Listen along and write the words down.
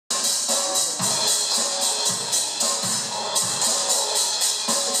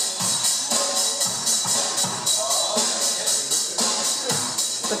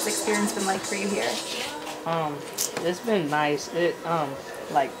this experience been like for you here? It's been nice. It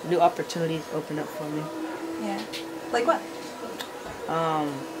like new opportunities opened up for me. Yeah. Like what?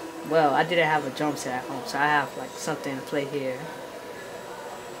 Well, I didn't have a drum set at home, so I have like something to play here.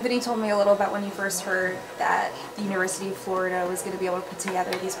 Vinny told me a little about when you first heard that the University of Florida was going to be able to put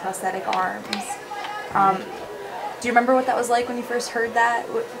together these prosthetic arms. Do you remember what that was like when you first heard that?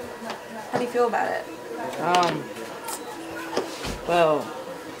 How do you feel about it? Well,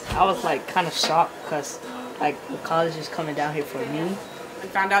 I was like kind of shocked because like the college is coming down here for me. We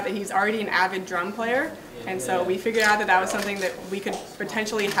found out that he's already an avid drum player, and so we figured out that that was something that we could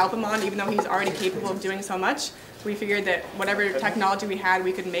potentially help him on, even though he's already capable of doing so much. We figured that whatever technology we had,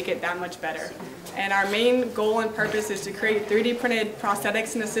 we could make it that much better. And our main goal and purpose is to create 3D printed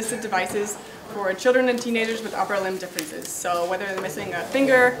prosthetics and assistive devices for children and teenagers with upper limb differences. So whether they're missing a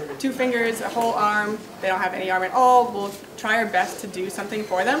finger, 2 fingers, a whole arm, they don't have any arm at all, we'll try our best to do something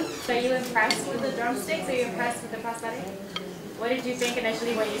for them. So are you impressed with the drumsticks? Are you impressed with the prosthetic? What did you think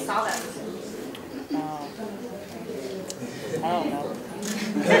initially when you saw them? I don't know.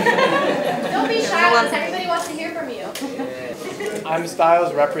 Don't be shy, because everybody wants to hear from you. I'm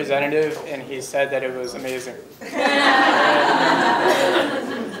Styles' representative, and he said that it was amazing.